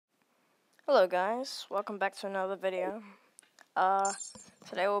Hello guys, welcome back to another video.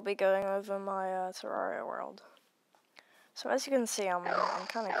 Today we'll be going over my Terraria world. So as you can see, I'm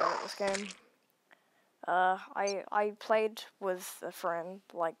kind of good at this game. I played with a friend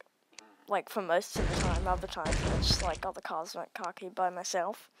like for most of the time. Other times I just got the cosmic car key by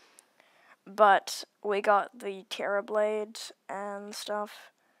myself. But we got the Terra Blade and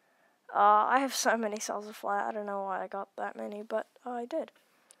stuff. I have so many cells of flight. I don't know why I got that many, but I did.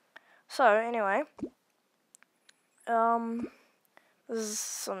 So anyway, this is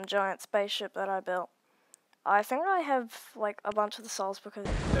some giant spaceship that I built. I think I have a bunch of the souls because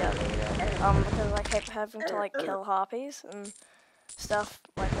because I kept having to kill harpies and stuff,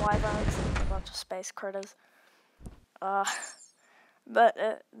 like wyverns and a bunch of space critters. But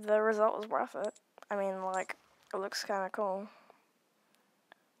the result was worth it. I mean, it looks kind of cool.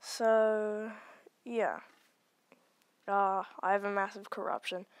 So yeah, I have a massive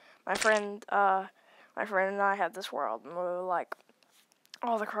corruption. My friend and I had this world, and we were like,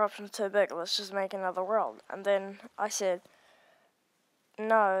 oh, the corruption's too big, let's just make another world. And then I said,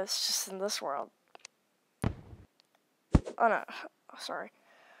 no, it's just in this world. Oh no, sorry.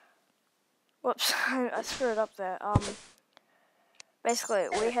 Whoops, I screwed up there. Basically,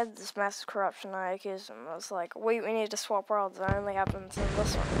 we had this massive corruption, I accused him. I was like, we need to swap worlds, it only happens in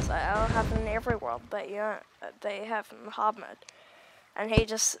this one. It's like, it'll happen in every world that they have in hard mode. And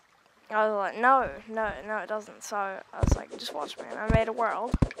I was like, no, it doesn't. So I was like, just watch, man. I made a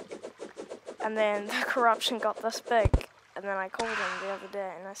world, and then the corruption got this big, and then I called him the other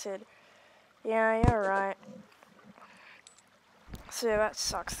day, and I said, yeah, you're right. So yeah, that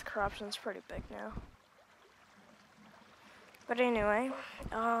sucks. The corruption's pretty big now. But anyway,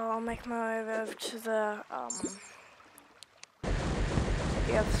 I'll make my way over to the other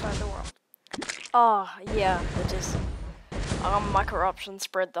side of the world. Oh, yeah, it is. My corruption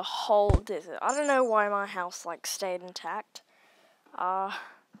spread the whole desert. I don't know why my house, stayed intact. Yeah,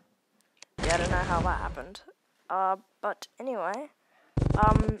 I don't know how that happened. But anyway,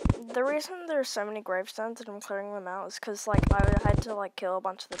 the reason there's so many gravestones and I'm clearing them out is because, I had to, kill a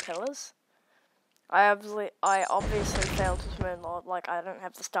bunch of the pillars. I obviously failed with Moonlord, I don't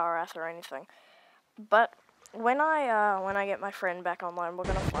have the Star Wrath or anything. But when I get my friend back online, we're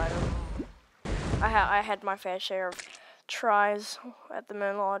gonna fight him. I had my fair share of tries at the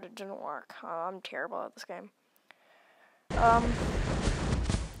Moonlord, it didn't work. I'm terrible at this game.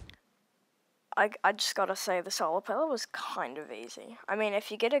 I just gotta say, the solar pillar was kind of easy. I mean, if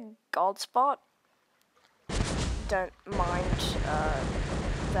you get a gold spot, don't mind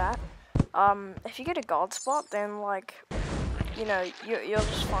that. If you get a gold spot, then you're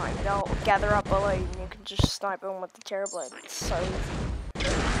just fine. They'll gather up below you and you can just snipe them with the Terra Blade. It's so easy.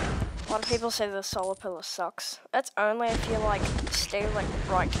 A lot of people say the solar pillar sucks. That's only if you stay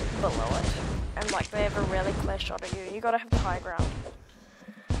right below it and they have a really clear shot at you. You gotta have the high ground.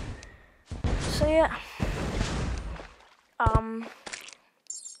 So yeah.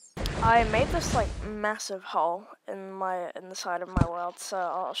 I made this massive hole in the side of my world, so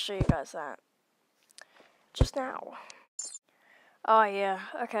I'll show you guys that just now. Oh yeah,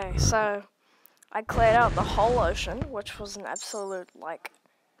 okay, so I cleared out the whole ocean, which was an absolute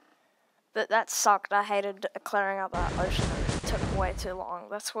that sucked. I hated clearing out that ocean. It took way too long.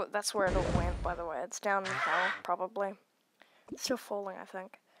 That's where it all went, by the way. It's down in hell, probably. It's still falling, I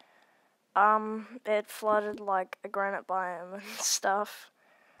think. It flooded a granite biome and stuff.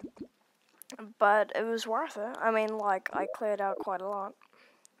 But it was worth it. I mean, I cleared out quite a lot.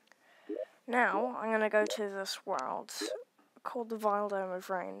 Now, I'm gonna go to this world called the Vile Dome of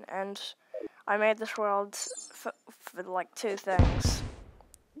Rain, and I made this world for two things.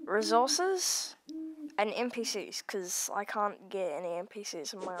 Resources and NPCs, because I can't get any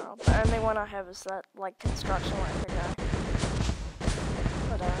NPCs in my world. The only one I have is that, construction worker guy.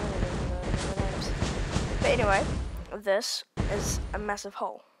 But I don't even know their names. But anyway, this is a massive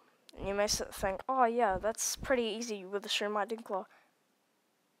hole. And you may think, oh yeah, that's pretty easy with the Shroomite Dinkler.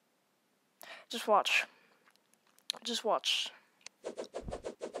 Just watch. Just watch.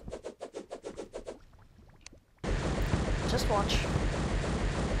 Just watch.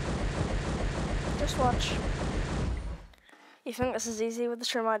 Just watch. You think this is easy with the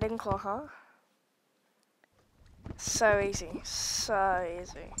Shroomite Dinkler, huh? So easy. So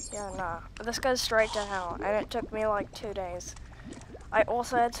easy. Yeah, nah. This goes straight to hell, and it took me 2 days. I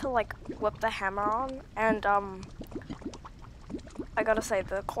also had to whip the hammer on, and I gotta say,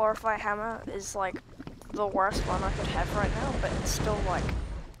 the Chlorify hammer is the worst one I could have right now, but it's still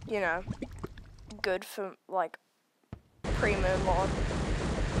good for pre-Moonlord.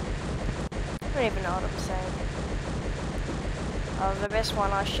 I don't even know what I'm saying. The best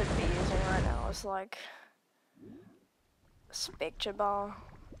one I should be using right was like a spectre bar.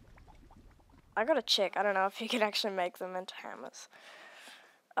 I gotta check. I don't know if you can actually make them into hammers.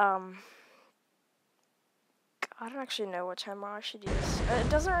 I don't actually know which hammer I should use. It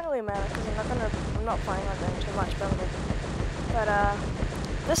doesn't really matter because I'm not planning on doing too much building. But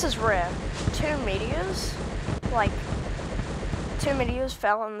this is rare. Two meteors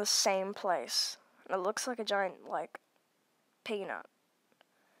fell in the same place. And it looks like a giant peanut.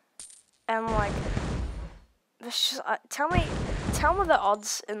 And this just tell me the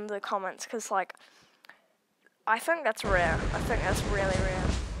odds in the comments, because I think that's rare. I think that's really rare.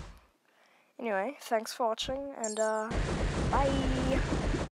 Anyway, thanks for watching, and bye.